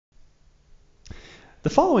The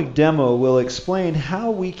following demo will explain how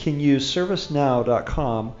we can use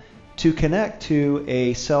ServiceNow.com to connect to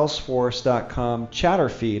a Salesforce.com chatter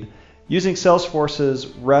feed using Salesforce's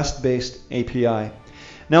REST-based API.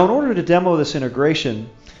 Now, in order to demo this integration,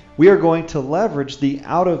 we are going to leverage the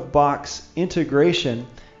out-of-box integration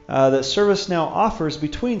that ServiceNow offers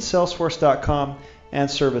between Salesforce.com and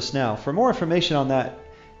ServiceNow. For more information on that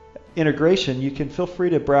integration, you can feel free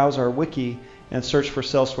to browse our wiki and search for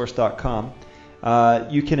Salesforce.com.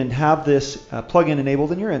 You can have this plugin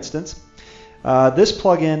enabled in your instance. This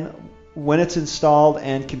plugin, when it's installed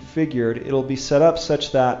and configured, it'll be set up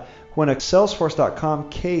such that when a Salesforce.com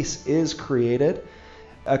case is created,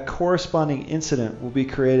 a corresponding incident will be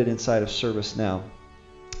created inside of ServiceNow.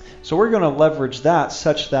 So we're going to leverage that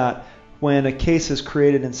such that when a case is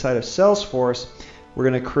created inside of Salesforce, we're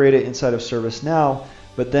going to create it inside of ServiceNow,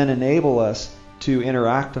 but then enable us to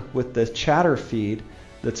interact with the chatter feed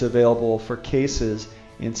that's available for cases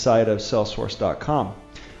inside of Salesforce.com.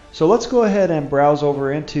 So let's go ahead and browse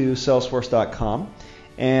over into Salesforce.com,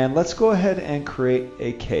 and let's go ahead and create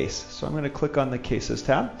a case. So I'm going to click on the Cases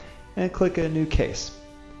tab and click a new case.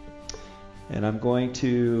 And I'm going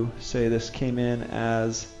to say this came in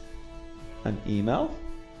as an email,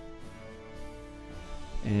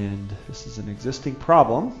 and this is an existing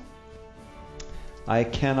problem. I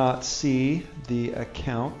cannot see the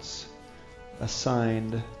accounts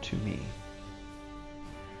assigned to me.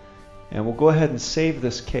 And we'll go ahead and save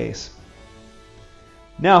this case.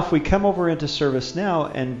 Now, if we come over into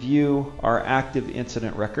ServiceNow and view our active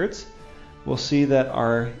incident records, we'll see that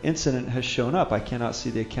our incident has shown up. I cannot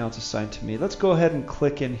see the accounts assigned to me. Let's go ahead and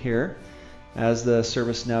click in here as the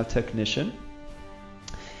ServiceNow technician.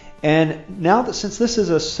 And now that since this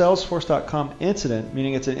is a Salesforce.com incident,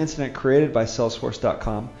 meaning it's an incident created by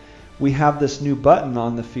Salesforce.com, we have this new button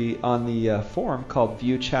on the form called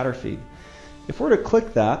View Chatter Feed. If we're to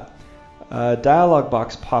click that, a dialog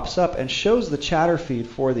box pops up and shows the chatter feed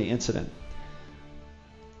for the incident.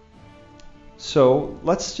 So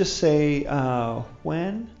let's just say,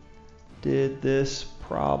 when did this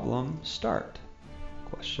problem start?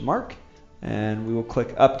 Question mark. And we will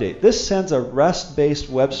click Update. This sends a REST-based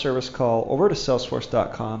web service call over to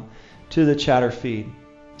Salesforce.com to the chatter feed.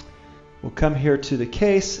 We'll come here to the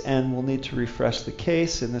case, and we'll need to refresh the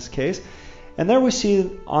case in this case. And there we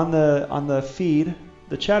see on the feed,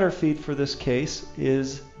 the chatter feed for this case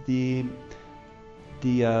is the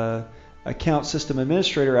account system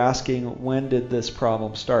administrator asking, when did this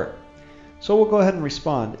problem start? So we'll go ahead and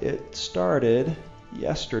respond. It started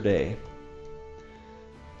yesterday.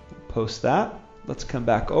 Post that. Let's come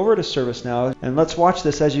back over to ServiceNow and let's watch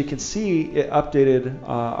this. As you can see, it updated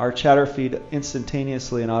our chatter feed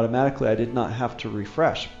instantaneously and automatically. I did not have to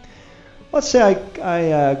refresh. Let's say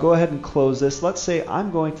I go ahead and close this. Let's say I'm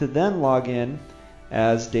going to then log in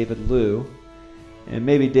as David Liu, and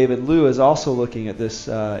maybe David Liu is also looking at this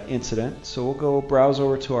incident. So we'll go browse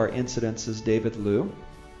over to our incidents as David Liu,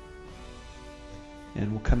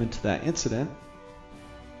 and we'll come into that incident.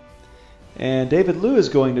 And David Liu is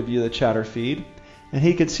going to view the chatter feed, and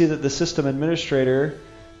he can see that the system administrator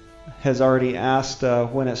has already asked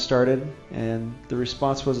when it started, and the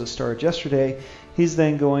response was it started yesterday. He's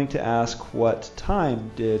then going to ask what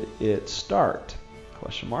time did it start?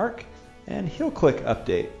 Question mark. And he'll click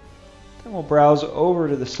Update. Then we'll browse over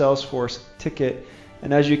to the Salesforce ticket,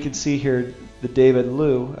 and as you can see here, the David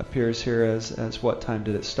Liu appears here as what time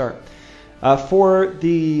did it start. For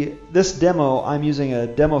this demo, I'm using a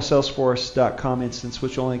demo Salesforce.com instance,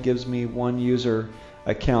 which only gives me one user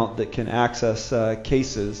account that can access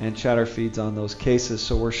cases and chatter feeds on those cases.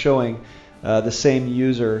 So we're showing the same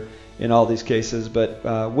user in all these cases,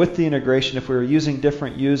 but with the integration, if we were using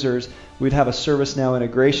different users, we'd have a ServiceNow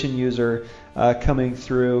integration user coming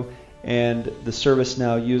through, and the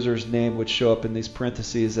ServiceNow user's name would show up in these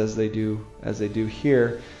parentheses as they do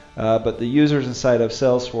here. But the users inside of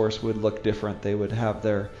Salesforce would look different. They would have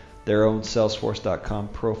their own Salesforce.com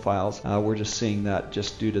profiles. We're just seeing that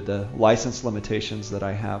just due to the license limitations that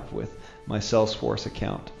I have with my Salesforce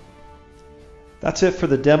account. That's it for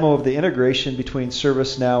the demo of the integration between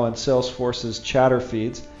ServiceNow and Salesforce's chatter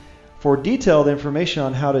feeds. For detailed information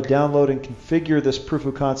on how to download and configure this proof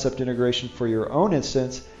of concept integration for your own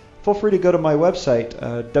instance, feel free to go to my website,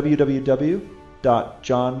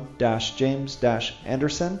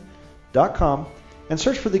 www.john-james-anderson.com, and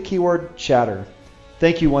search for the keyword chatter.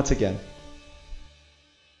 Thank you once again.